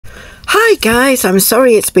Hi guys, I'm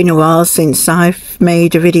sorry it's been a while since I've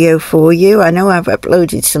made a video for you. I know I've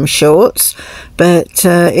uploaded some shorts, but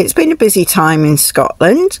it's been a busy time in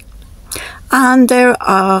Scotland and there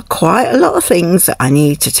are quite a lot of things that I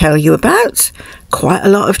need to tell you about. Quite a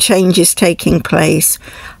lot of changes taking place,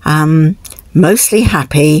 mostly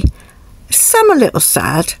happy, some a little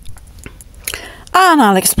sad. And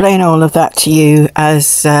I'll explain all of that to you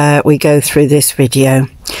as we go through this video.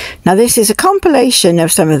 Now this is a compilation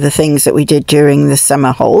of some of the things that we did during the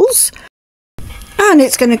summer hauls. And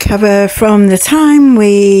it's going to cover from the time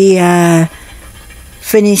we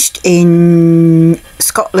finished in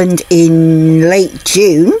Scotland in late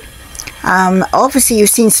June. Obviously you've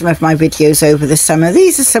seen some of my videos over the summer.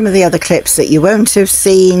 These are some of the other clips that you won't have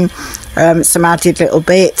seen. Some added little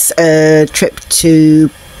bits. A trip to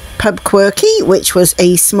Pub Quirky, which was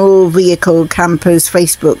a small vehicle campers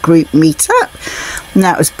Facebook group meetup, and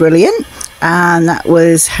that was brilliant, and that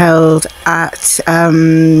was held at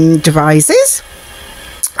Devizes.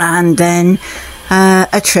 And then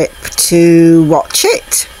a trip to Watch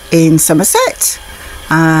It in Somerset,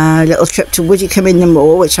 a little trip to Woodicombe in the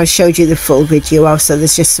Moor, which I showed you the full video of, so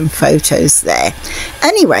there's just some photos there.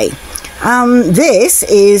 Anyway, this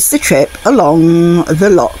is the trip along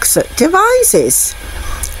the locks at Devizes.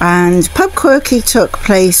 And Pub Quirky took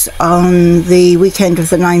place on the weekend of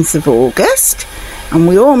the 9th of August, and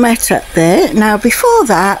we all met up there. Now before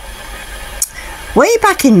that, way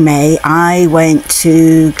back in May, I went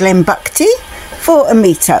to Glenbuckty for a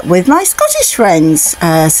meet-up with my Scottish friends,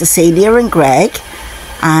 Cecilia and Greg,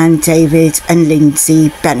 and David and Lindsay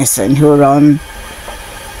Benison, who are on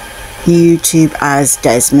YouTube as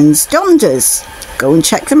Desmond's Donders. Go and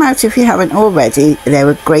check them out if you haven't already. They're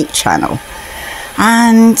a great channel.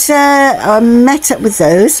 And I met up with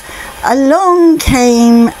those. Along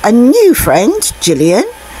came a new friend, Gillian,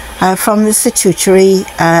 from the statutory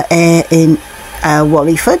in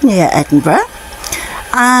Wallingford near Edinburgh.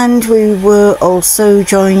 And we were also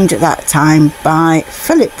joined at that time by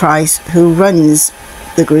Philip Price, who runs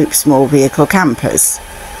the group Small Vehicle Campers.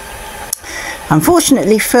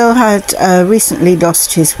 Unfortunately, Phil had recently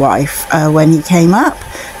lost his wife when he came up.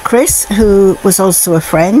 Chris, who was also a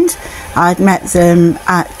friend, I'd met them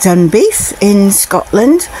at Dunbeath in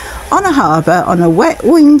Scotland on a harbour on a wet,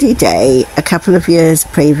 windy day a couple of years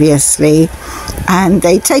previously, and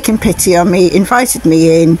they'd taken pity on me, invited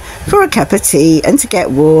me in for a cup of tea and to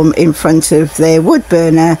get warm in front of their wood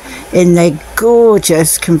burner in their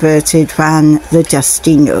gorgeous converted van, the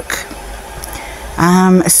Dusty Nook.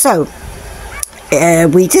 So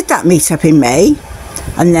we did that meet-up in May,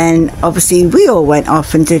 and then obviously we all went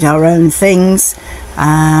off and did our own things.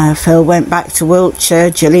 Phil went back to Wiltshire,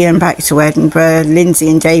 Gillian back to Edinburgh, Lindsay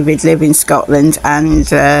and David live in Scotland,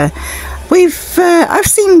 and I've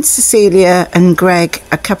seen Cecilia and Greg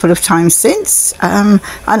a couple of times since, and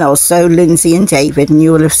also Lindsay and David, and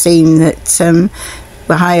you will have seen that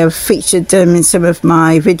I have featured them in some of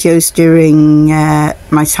my videos during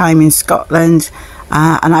my time in Scotland,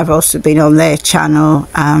 and I've also been on their channel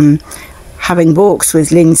having walks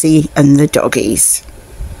with Lindsay and the doggies.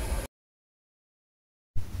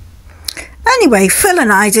 Anyway, Phil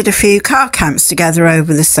and I did a few car camps together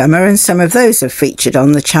over the summer, and some of those have featured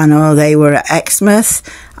on the channel. They were at Exmouth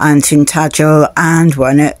and Tintagel and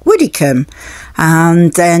one at Woodicombe.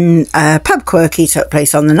 And then Pub Quirky took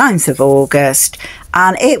place on the 9th of August,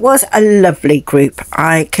 and it was a lovely group.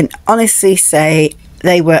 I can honestly say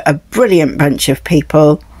they were a brilliant bunch of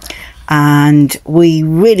people, and we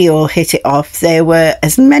really all hit it off. There were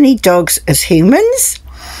as many dogs as humans.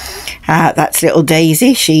 That's little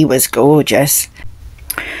Daisy. She was gorgeous,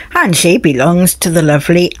 and she belongs to the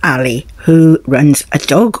lovely Ali, who runs a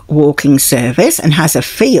dog walking service and has a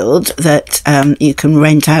field that you can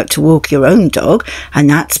rent out to walk your own dog, and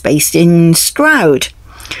that's based in Stroud.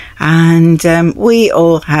 And we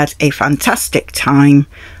all had a fantastic time.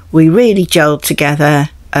 We really gelled together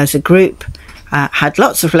as a group. Had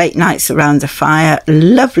lots of late nights around the fire,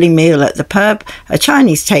 lovely meal at the pub, a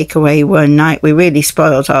Chinese takeaway one night. We really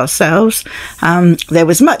spoiled ourselves. There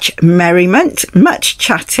was much merriment, much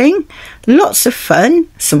chatting, lots of fun,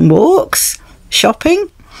 some walks, shopping,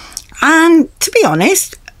 and to be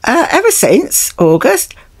honest, ever since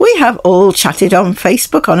August, we have all chatted on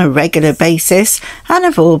Facebook on a regular basis and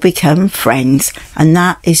have all become friends, and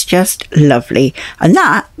that is just lovely. And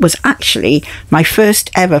that was actually my first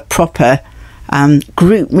ever proper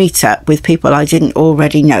group meetup with people I didn't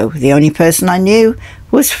already know. The only person I knew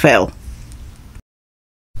was Phil.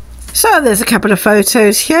 So there's a couple of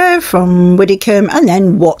photos here from Woodicombe and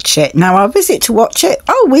then Watch It. Now our visit to Watch It,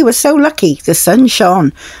 oh, we were so lucky. The sun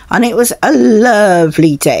shone and it was a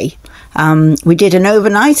lovely day. We did an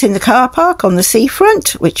overnight in the car park on the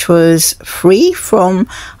seafront, which was free from,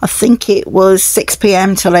 I think it was 6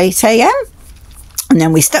 p.m. till 8 a.m. And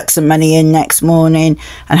then we stuck some money in next morning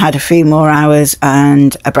and had a few more hours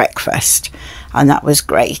and a breakfast. And that was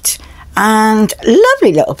great. And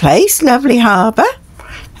lovely little place, lovely harbour.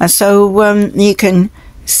 And so you can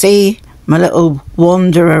see my little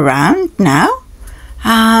wander around now.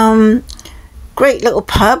 Great little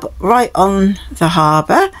pub right on the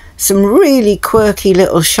harbour. Some really quirky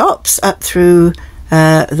little shops up through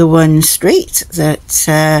the one street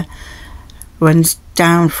that runs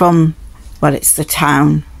down from, well, it's the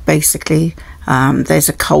town basically. There's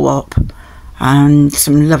a co-op and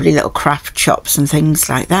some lovely little craft shops and things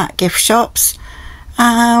like that, gift shops.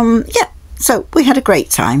 Yeah, so we had a great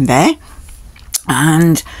time there.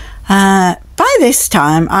 And by this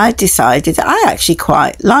time I decided that I actually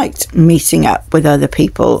quite liked meeting up with other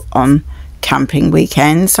people on camping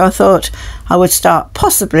weekends, so I thought I would start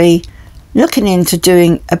possibly looking into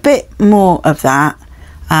doing a bit more of that.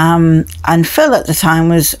 And Phil at the time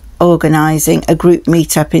was organising a group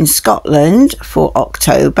meetup in Scotland for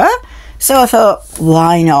October, so I thought,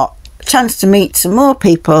 why not? Chance to meet some more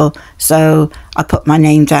people, so I put my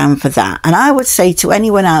name down for that. And I would say to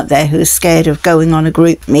anyone out there who's scared of going on a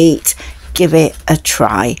group meet, give it a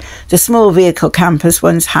try. The small vehicle campus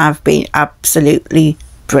ones have been absolutely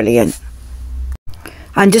brilliant.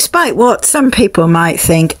 And despite what some people might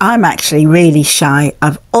think, I'm actually really shy.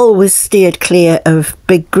 I've always steered clear of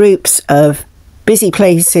big groups, of busy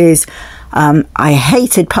places. I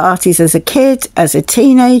hated parties as a kid, as a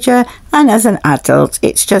teenager, and as an adult.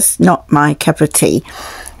 It's just not my cup of tea.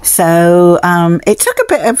 So it took a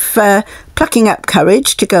bit of plucking up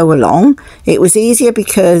courage to go along. It was easier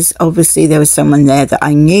because obviously there was someone there that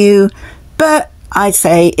I knew, but I'd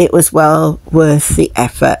say it was well worth the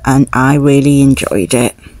effort and I really enjoyed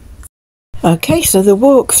it. Okay, so the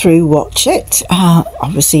walk through Watch It,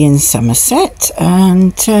 obviously in Somerset,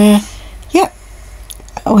 and yeah,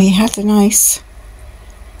 we had a nice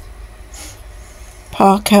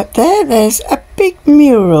park up there. There's a big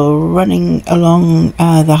mural running along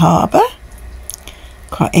the harbour,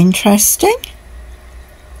 quite interesting.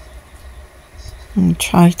 And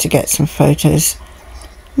try to get some photos,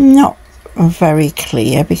 not very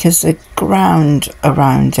clear because the ground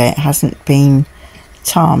around it hasn't been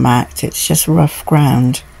tarmacked, it's just rough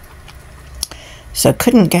ground, so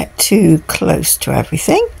couldn't get too close to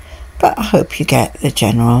everything, but I hope you get the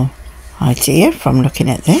general idea from looking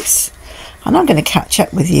at this. And I'm going to catch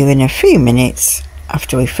up with you in a few minutes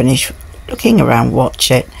after we finish looking around Watch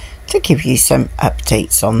It to give you some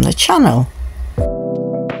updates on the channel.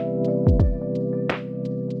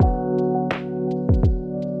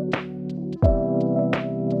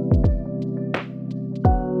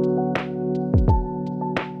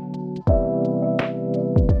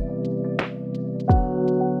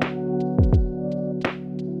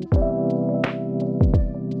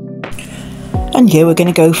 And here we're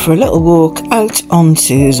going to go for a little walk out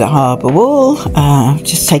onto the harbour wall,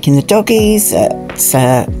 just taking the doggies. It's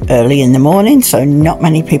early in the morning, so not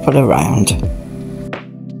many people around.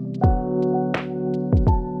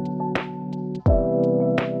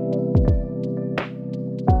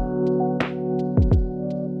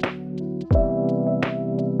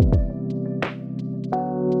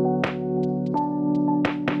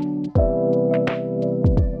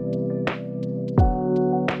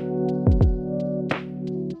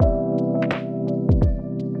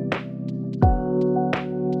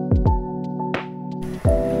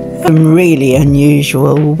 Some really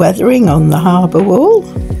unusual weathering on the harbour wall.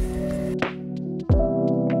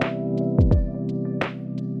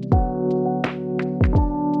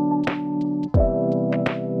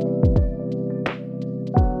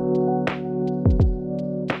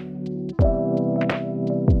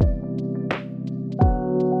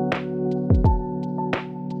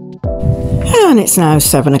 And it's now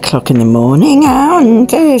 7 o'clock in the morning and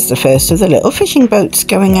there's the first of the little fishing boats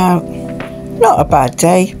going out. Not a bad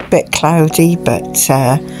day, bit cloudy, but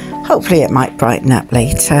hopefully it might brighten up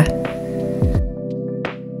later.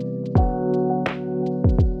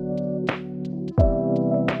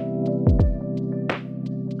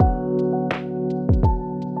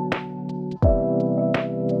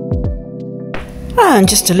 And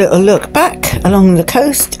just a little look back along the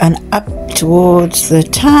coast and up towards the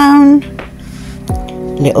town.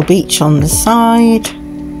 Little beach on the side,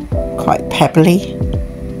 quite pebbly.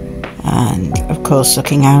 And of course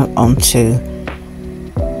looking out onto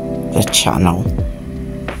the channel.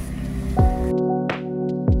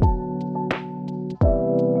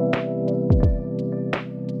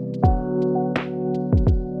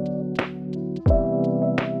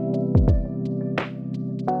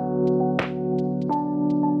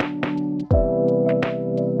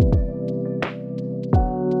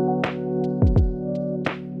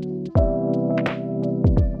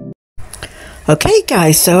 Okay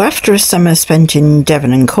guys, so after a summer spent in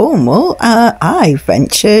Devon and Cornwall, I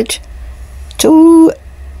ventured to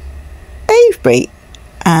Avebury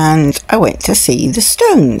and I went to see the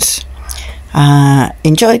Stones.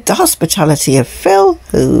 Enjoyed the hospitality of Phil,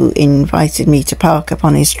 who invited me to park up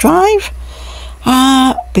on his drive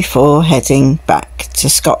before heading back to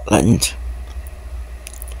Scotland.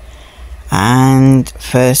 And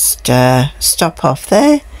first stop off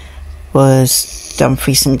there was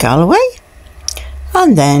Dumfries and Galloway,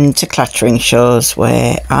 and then to Clattering Shores,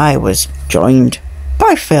 where I was joined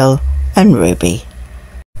by Phil and Ruby.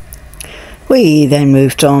 We then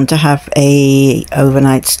moved on to have a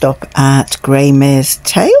overnight stop at Greymare's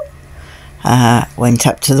Tail, went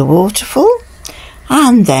up to the waterfall,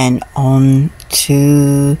 and then on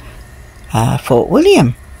to Fort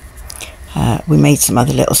William. We made some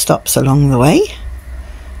other little stops along the way.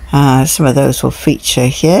 Some of those will feature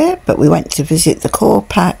here, but we went to visit the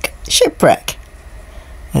Corpack shipwreck,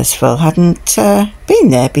 as Phil hadn't been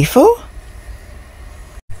there before.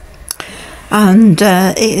 And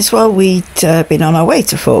it is while we'd been on our way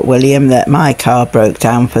to Fort William that my car broke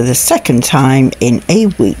down for the second time in a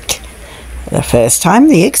week. The first time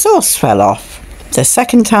the exhaust fell off. The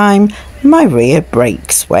second time my rear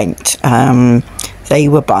brakes went. They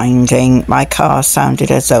were binding. My car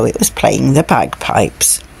sounded as though it was playing the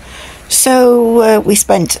bagpipes. So we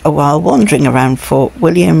spent a while wandering around Fort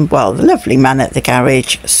William while the lovely man at the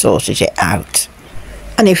garage sorted it out.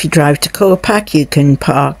 And if you drive to Corpack, you can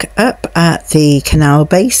park up at the Canal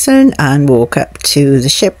Basin and walk up to the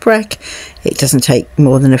shipwreck. It doesn't take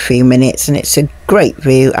more than a few minutes, and it's a great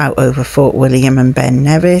view out over Fort William and Ben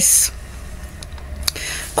Nevis.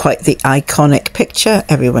 Quite the iconic picture.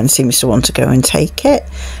 Everyone seems to want to go and take it.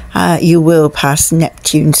 You will pass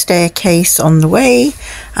Neptune Staircase on the way,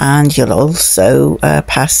 and you'll also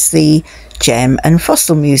pass the Gem and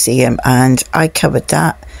Fossil Museum, and I covered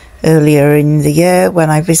that earlier in the year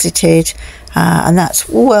when I visited, and that's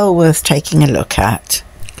well worth taking a look at.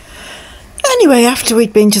 Anyway, after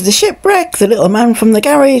we'd been to the shipwreck, the little man from the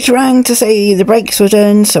garage rang to say the brakes were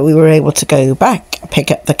done, so we were able to go back,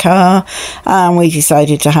 pick up the car, and we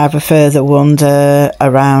decided to have a further wander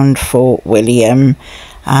around Fort William,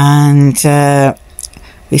 and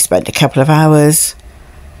we spent a couple of hours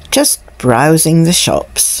just browsing the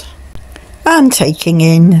shops and taking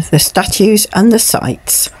in the statues and the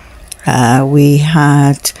sights. We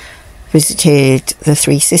had visited the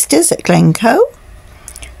Three Sisters at Glencoe,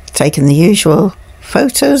 taken the usual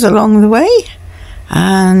photos along the way,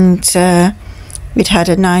 and we'd had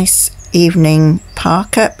a nice evening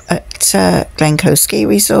park up at Glencoe Ski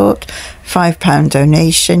Resort. £5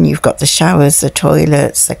 donation. You've got the showers, the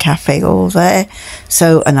toilets, the cafe all there,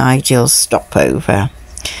 so an ideal stopover.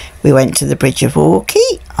 We went to the Bridge of Orchy,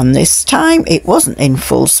 and this time it wasn't in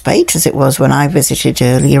full spate as it was when I visited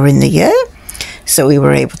earlier in the year. So we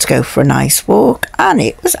were able to go for a nice walk, and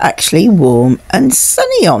it was actually warm and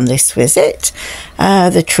sunny on this visit.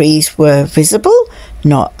 The trees were visible,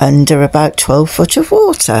 not under about 12 foot of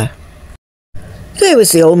water. There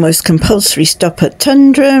was the almost compulsory stop at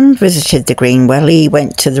Tundrum, visited the Green Welly,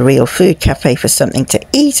 went to the Real Food Cafe for something to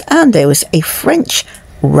eat, and there was a French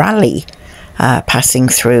rally passing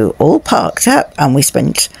through, all parked up, and we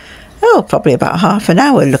spent probably about half an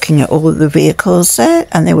hour looking at all of the vehicles there,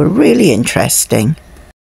 and they were really interesting.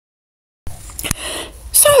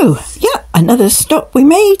 So, yeah, another stop we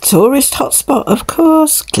made, tourist hotspot of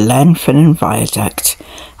course, Glenfinnan Viaduct,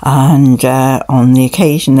 and on the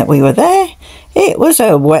occasion that we were there, it was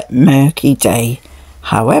a wet, murky day.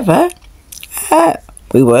 However,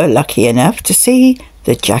 we were lucky enough to see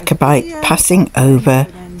the Jacobite passing over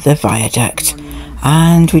the viaduct,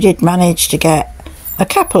 and we did manage to get a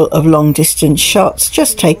couple of long distance shots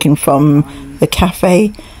just taken from the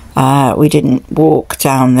cafe. We didn't walk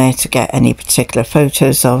down there to get any particular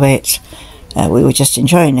photos of it. We were just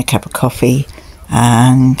enjoying a cup of coffee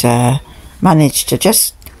and managed to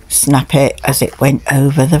just snap it as it went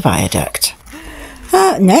over the viaduct.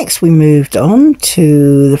 Next we moved on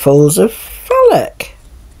to the Falls of Fallock.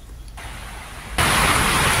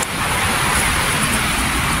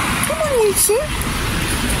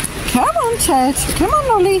 Come on, Ted. Come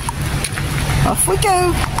on, Ollie. Off we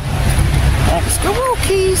go. Let's go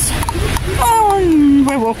walkies. Oh, and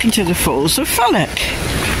we're walking to the Falls of Fallock.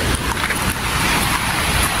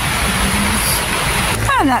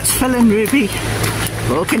 And that's Phil and Ruby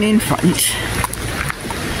walking in front.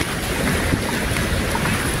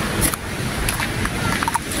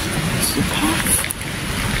 There's the path.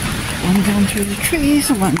 One down through the trees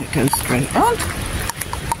and one that goes straight on.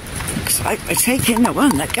 Looks like we're taking the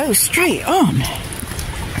one that goes straight on.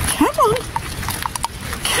 Come on.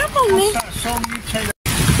 Come On that song you tell it?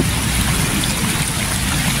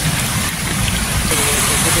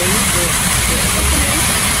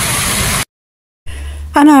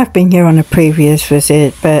 And I've been here on a previous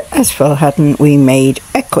visit, but as Phil hadn't, we made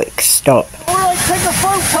a quick stop. Alright, take a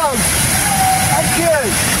photo! Thank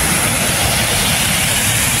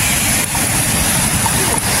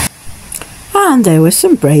you! And there were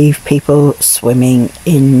some brave people swimming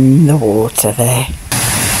in the water there.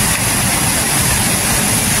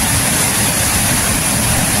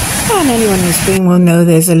 And anyone who's been will know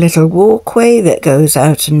there's a little walkway that goes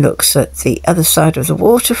out and looks at the other side of the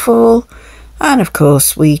waterfall. And of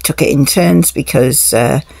course we took it in turns because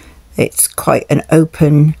it's quite an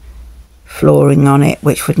open flooring on it,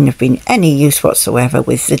 which wouldn't have been any use whatsoever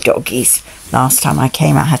with the doggies. Last time I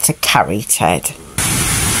came I had to carry Ted.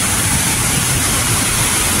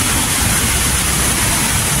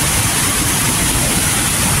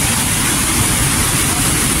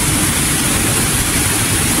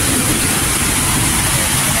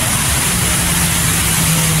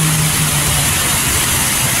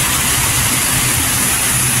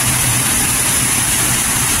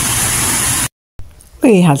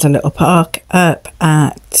 We had a little park up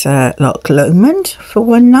at Loch Lomond for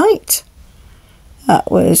one night.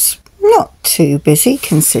 That was not too busy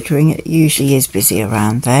considering it usually is busy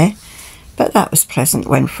around there, but that was pleasant.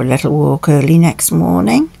 Went for a little walk early next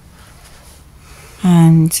morning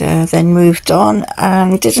and then moved on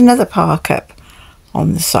and did another park up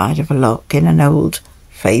on the side of a loch in an old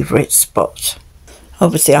favourite spot.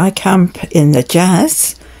 Obviously I camp in the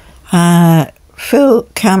Jazz. Phil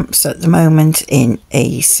camps at the moment in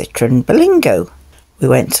a Citroen Berlingo. We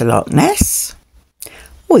went to Loch Ness.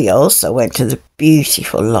 We also went to the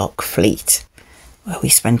beautiful Loch Fleet, where we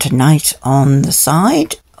spent a night on the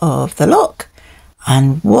side of the loch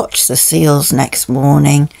and watched the seals next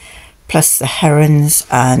morning, plus the herons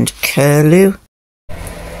and curlew.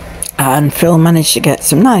 And Phil managed to get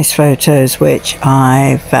some nice photos, which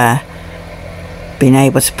I've been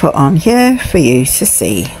able to put on here for you to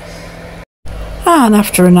see. And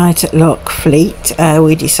after a night at Loch Fleet,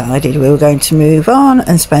 we decided we were going to move on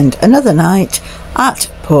and spend another night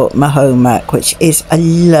at Port Mahomack, which is a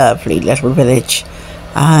lovely little village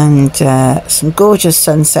and some gorgeous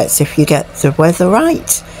sunsets if you get the weather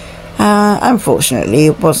right. Unfortunately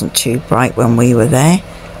it wasn't too bright when we were there,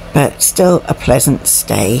 but still a pleasant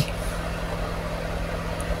stay.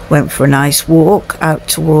 Went for a nice walk out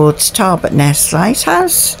towards Tarbert Ness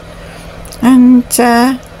Lighthouse and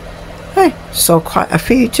I saw quite a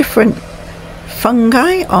few different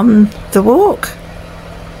fungi on the walk,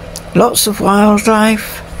 lots of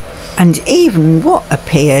wildlife, and even what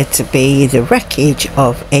appeared to be the wreckage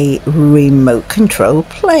of a remote control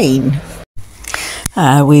plane.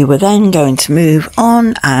 We were then going to move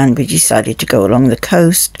on and we decided to go along the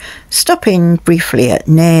coast, stopping briefly at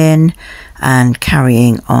Nairn and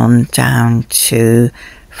carrying on down to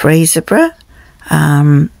Fraserburgh.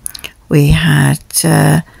 We had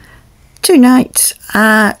 2 nights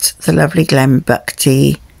at the lovely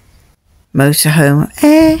Glenbuckty motorhome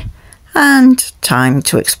Air and time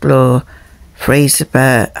to explore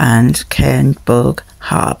Fraserburgh and Cairnbog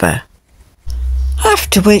Harbour.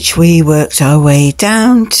 After which we worked our way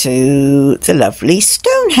down to the lovely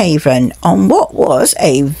Stonehaven on what was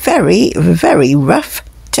a very, very rough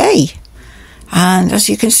day. And as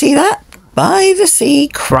you can see that, by the sea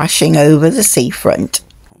crashing over the seafront.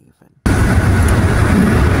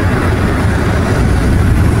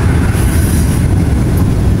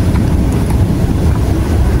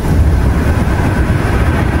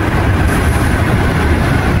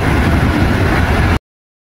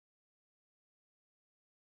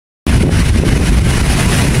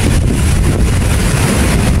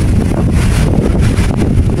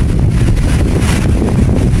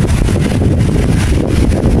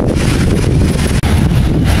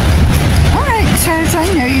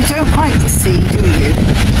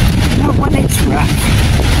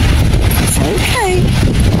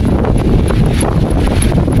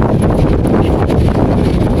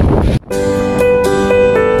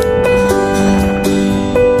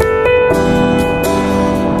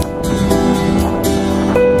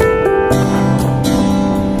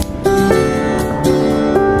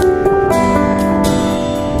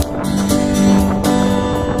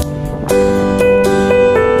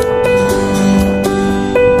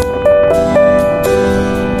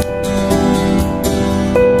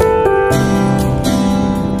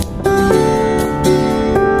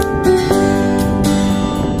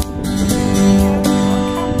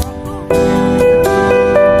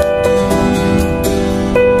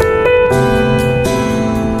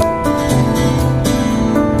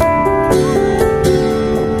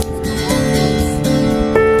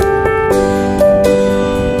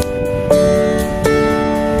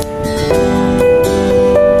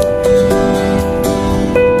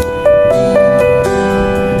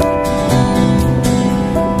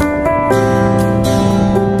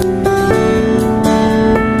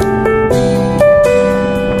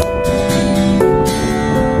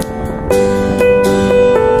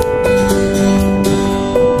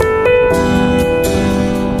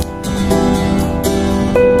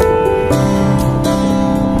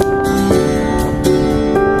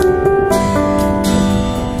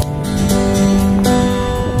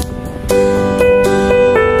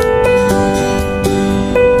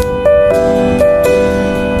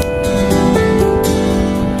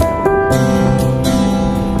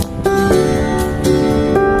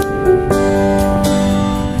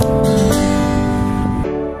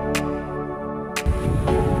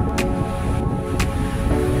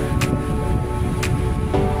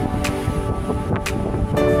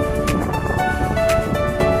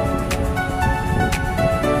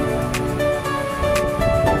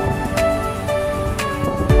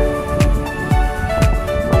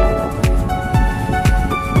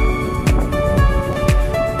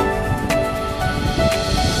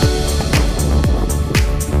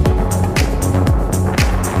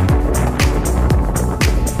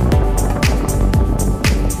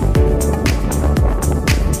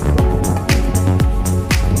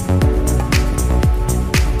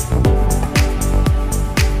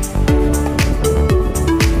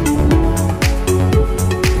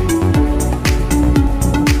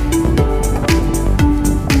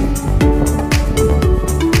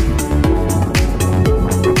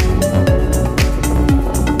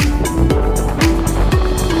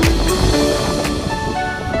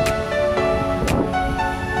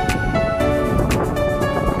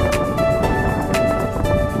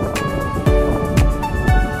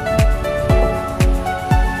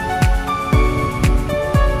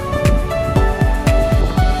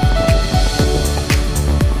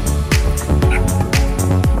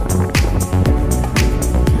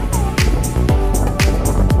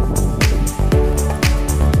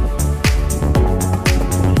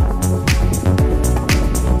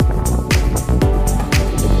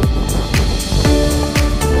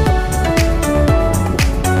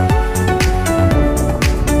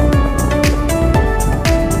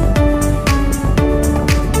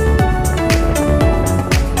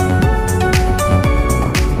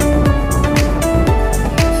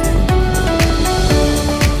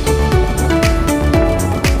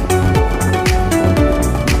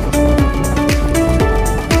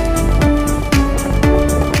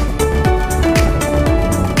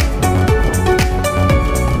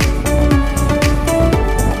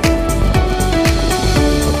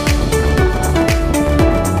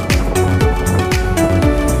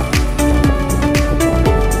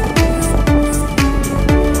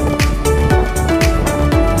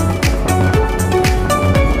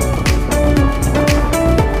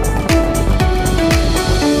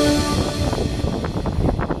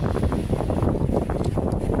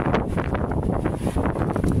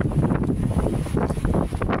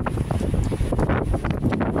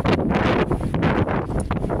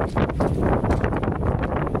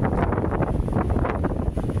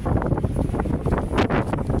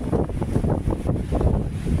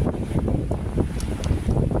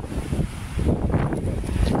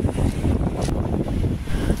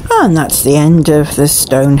 And that's the end of the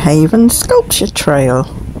Stonehaven Sculpture Trail.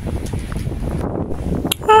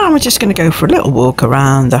 And we're just going to go for a little walk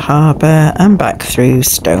around the harbour and back through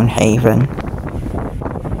Stonehaven.